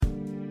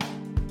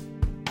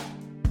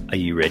Are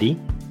you ready?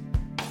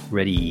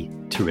 Ready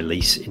to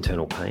release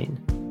internal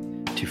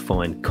pain? To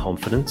find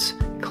confidence,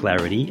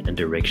 clarity, and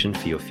direction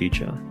for your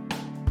future?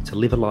 To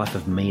live a life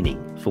of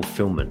meaning,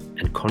 fulfillment,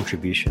 and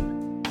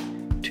contribution?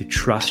 To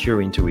trust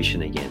your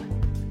intuition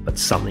again, but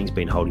something's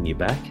been holding you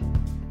back?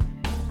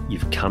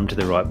 You've come to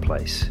the right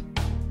place.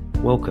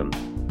 Welcome.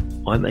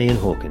 I'm Ian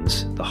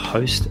Hawkins, the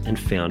host and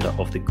founder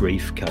of the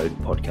Grief Code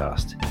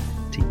podcast.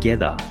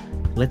 Together,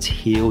 let's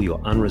heal your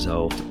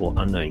unresolved or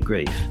unknown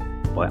grief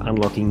by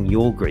unlocking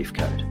your grief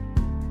code.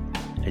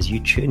 As you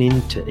tune in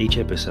to each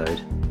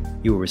episode,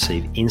 you will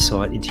receive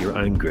insight into your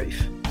own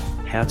grief,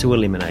 how to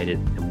eliminate it,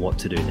 and what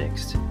to do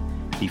next.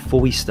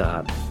 Before we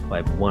start, I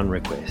have one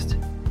request.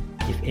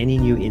 If any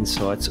new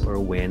insights or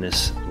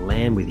awareness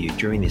land with you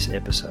during this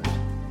episode,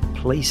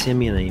 please send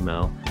me an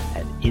email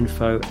at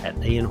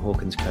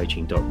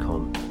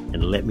info@ianhawkinscoaching.com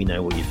and let me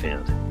know what you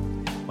found.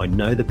 I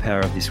know the power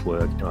of this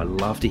work and I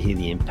love to hear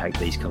the impact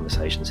these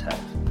conversations have.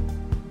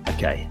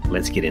 Okay,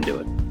 let's get into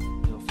it.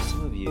 Now, for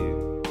some of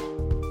you,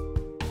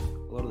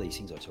 a lot of these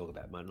things I talk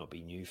about might not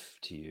be new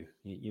to you.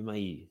 You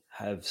may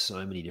have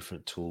so many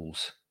different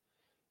tools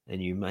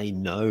and you may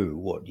know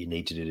what you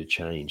need to do to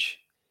change,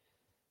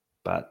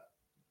 but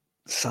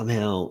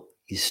somehow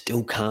you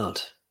still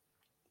can't.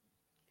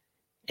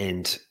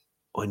 And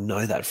I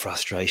know that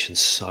frustration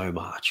so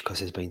much because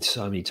there's been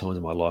so many times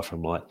in my life where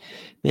I'm like,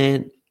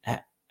 man,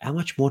 how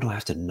much more do I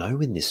have to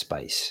know in this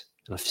space?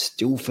 And I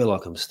still feel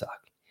like I'm stuck.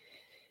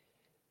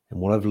 And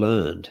what I've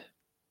learned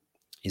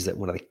is that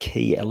one of the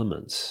key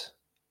elements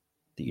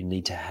that you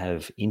need to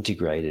have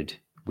integrated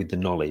with the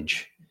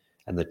knowledge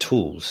and the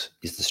tools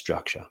is the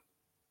structure.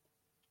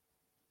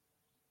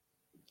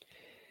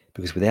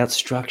 Because without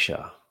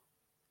structure,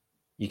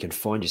 you can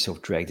find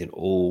yourself dragged in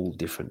all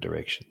different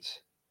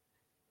directions.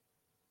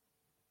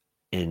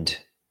 And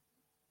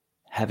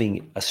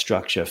having a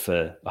structure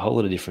for a whole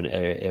lot of different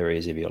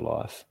areas of your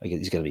life, I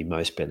guess, is going to be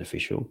most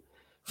beneficial,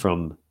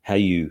 from how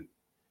you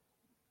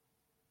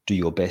do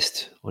your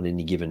best on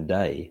any given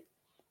day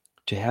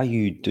to how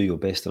you do your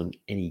best on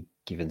any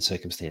given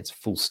circumstance,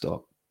 full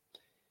stop.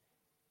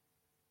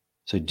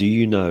 So do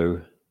you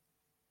know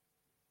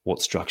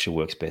what structure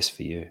works best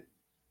for you?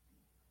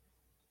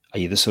 Are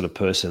you the sort of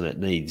person that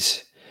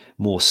needs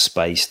more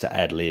space to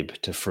ad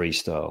lib, to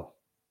freestyle?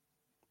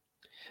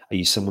 Are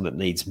you someone that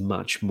needs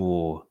much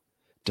more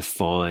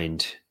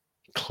defined,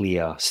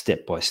 clear,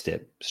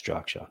 step-by-step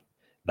structure?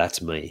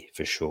 That's me,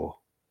 for sure.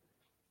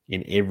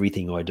 In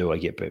everything I do, I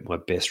get my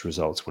best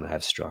results when I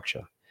have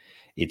structure.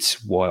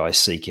 It's why I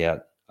seek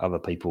out other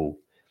people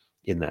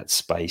in that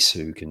space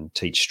who can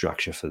teach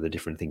structure for the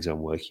different things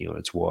I'm working on.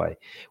 It's why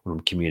when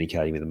I'm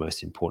communicating with the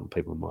most important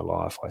people in my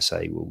life, I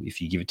say, well,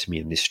 if you give it to me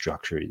in this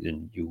structure,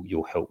 then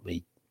you'll help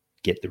me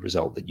get the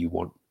result that you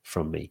want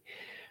from me.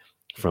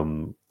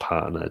 From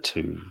partner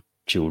to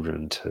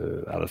children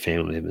to other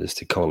family members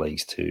to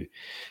colleagues to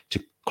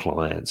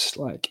clients.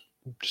 Like,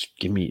 just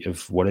give me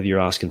of whatever you're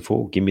asking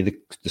for. Give me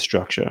the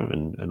structure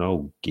and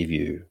I'll give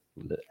you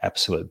the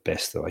absolute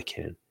best that I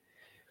can.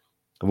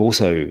 I've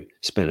also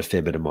spent a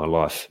fair bit of my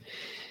life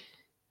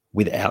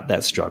without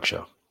that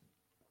structure,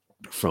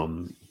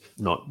 from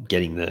not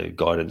getting the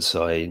guidance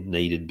I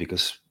needed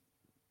because,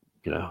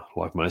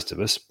 like most of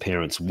us,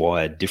 parents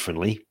wired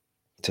differently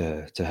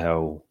to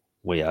how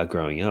we are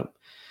growing up.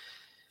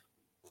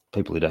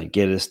 People who don't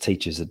get us,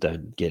 teachers that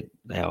don't get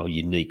our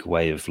unique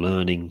way of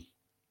learning.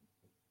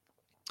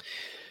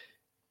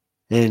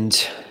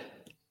 And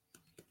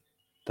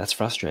that's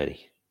frustrating.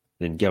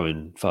 Then go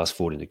and fast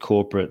forward into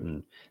corporate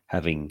and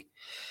having,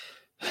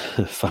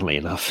 funnily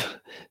enough,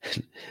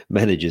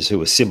 managers who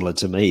were similar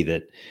to me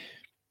that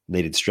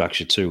needed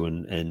structure too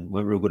and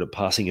weren't real good at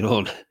passing it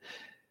on.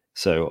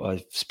 So I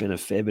spent a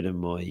fair bit of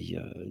my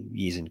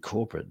years in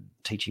corporate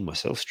teaching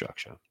myself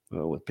structure.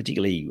 Well,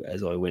 particularly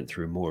as I went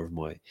through more of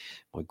my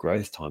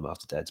growth time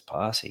after Dad's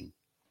passing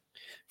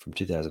from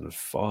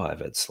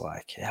 2005, it's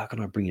like, how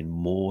can I bring in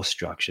more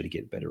structure to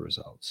get better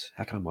results?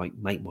 How can I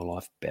make my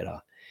life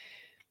better?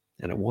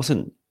 And it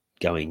wasn't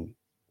going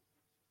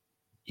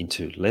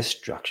into less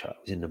structure, it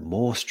was into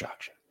more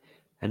structure,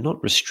 and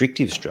not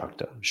restrictive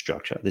structure.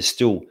 There's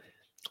still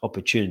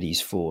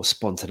opportunities for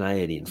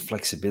spontaneity and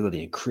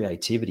flexibility and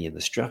creativity in the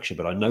structure,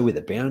 but I know where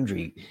the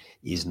boundary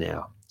is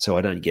now, so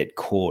I don't get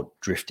caught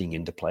drifting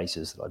into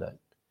places that I don't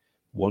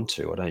want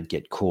to. I don't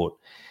get caught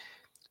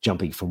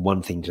jumping from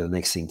one thing to the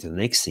next thing to the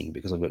next thing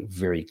because I've got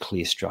very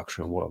clear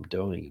structure on what I'm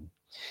doing.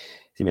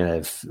 You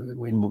know,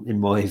 in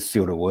my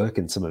field of work,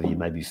 and some of you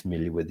may be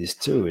familiar with this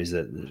too, is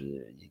that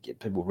you get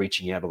people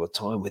reaching out all the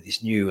time with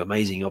this new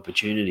amazing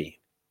opportunity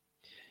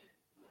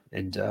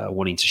and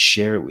wanting to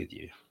share it with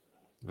you.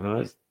 And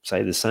I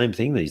say the same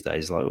thing these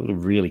days, like a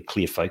really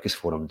clear focus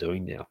for what I'm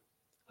doing now.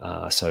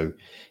 So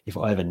if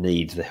I ever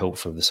need the help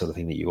from the sort of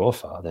thing that you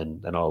offer,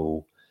 then I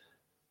will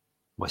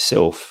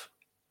myself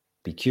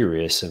be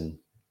curious and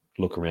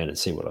look around and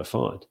see what I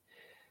find.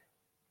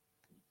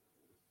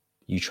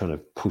 You trying to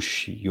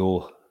push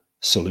your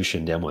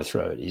solution down my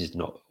throat is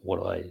not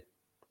what I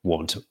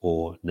want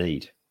or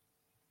need.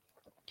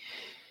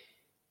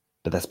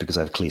 But that's because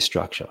I have clear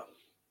structure.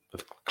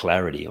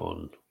 clarity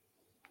on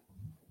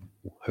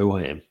who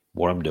I am,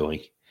 what I'm doing,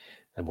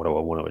 and what do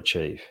I want to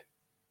achieve.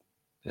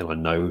 And I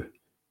know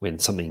when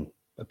something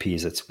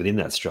appears that's within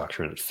that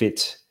structure and it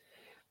fits.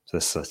 So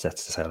that's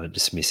to say I don't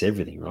dismiss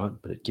everything, right?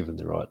 But given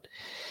the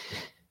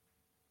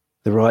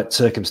right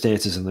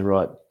circumstances and the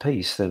right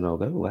piece, then I'll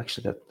go,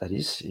 actually, that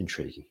is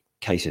intriguing.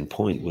 Case in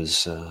point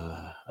was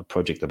a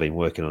project I've been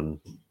working on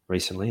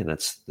recently, and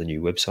that's the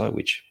new website,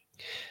 which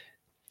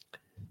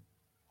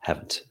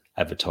haven't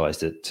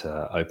advertised it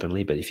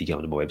openly, but if you go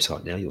onto my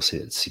website now, you'll see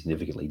it's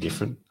significantly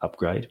different,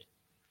 upgrade.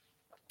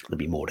 There'll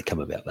be more to come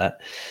about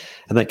that.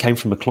 And that came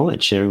from a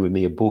client sharing with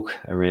me a book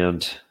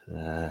around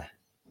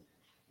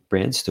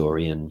brand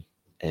story and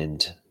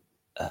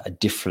a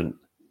different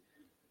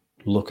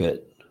look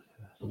at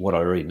what I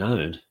already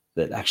known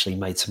that actually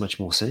made so much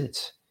more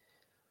sense.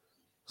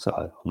 So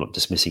I'm not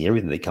dismissing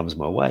everything that comes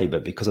my way,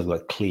 but because I've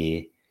got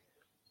clear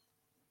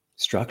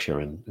structure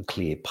and a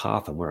clear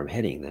path on where I'm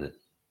heading, then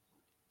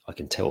I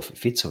can tell if it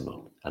fits or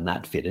not. And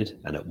that fitted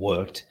and it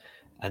worked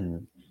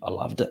and I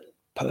loved it.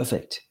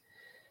 Perfect.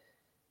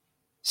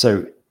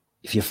 So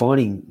if you're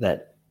finding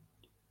that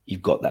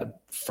you've got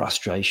that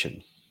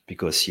frustration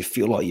because you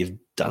feel like you've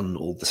done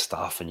all the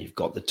stuff and you've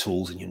got the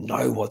tools and you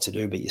know what to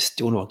do, but you're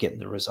still not getting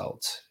the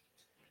results,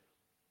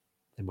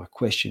 then my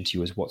question to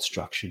you is, what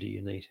structure do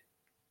you need?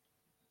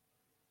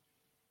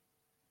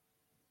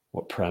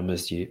 What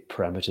parameters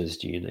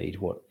do you need?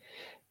 What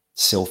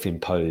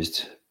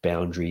self-imposed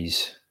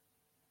boundaries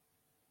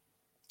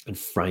and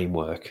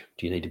framework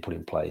do you need to put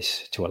in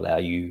place to allow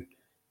you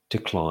to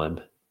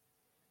climb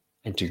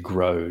and to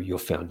grow your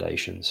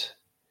foundations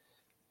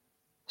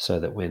so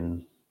that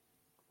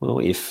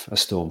if a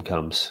storm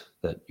comes,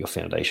 that your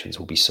foundations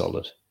will be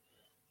solid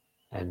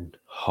and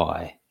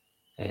high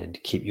and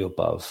keep you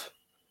above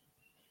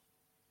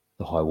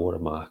the high water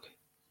mark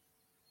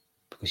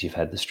because you've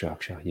had the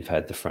structure, you've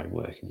had the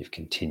framework, and you've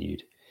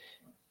continued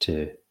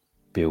to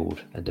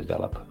build and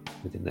develop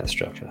within that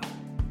structure.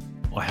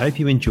 I hope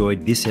you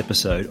enjoyed this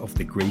episode of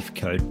the Grief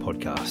Code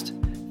podcast.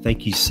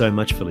 Thank you so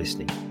much for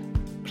listening.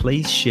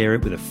 Please share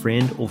it with a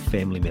friend or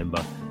family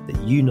member that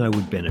you know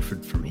would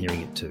benefit from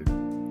hearing it too.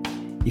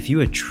 If you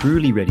are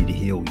truly ready to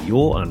heal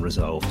your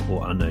unresolved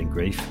or unknown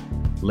grief,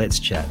 let's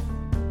chat.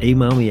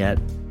 Email me at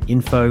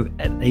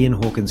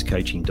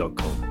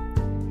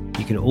info@ianhawkinscoaching.com.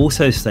 You can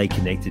also stay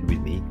connected with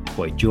me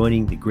by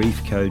joining the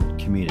Grief Code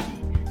community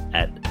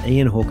at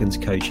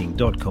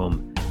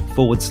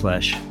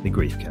ianhawkinscoaching.com/the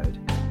Grief Code.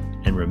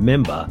 And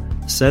remember,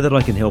 so that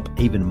I can help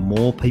even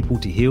more people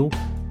to heal,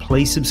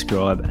 please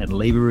subscribe and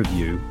leave a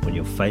review on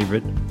your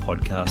favorite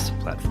podcast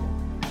platform.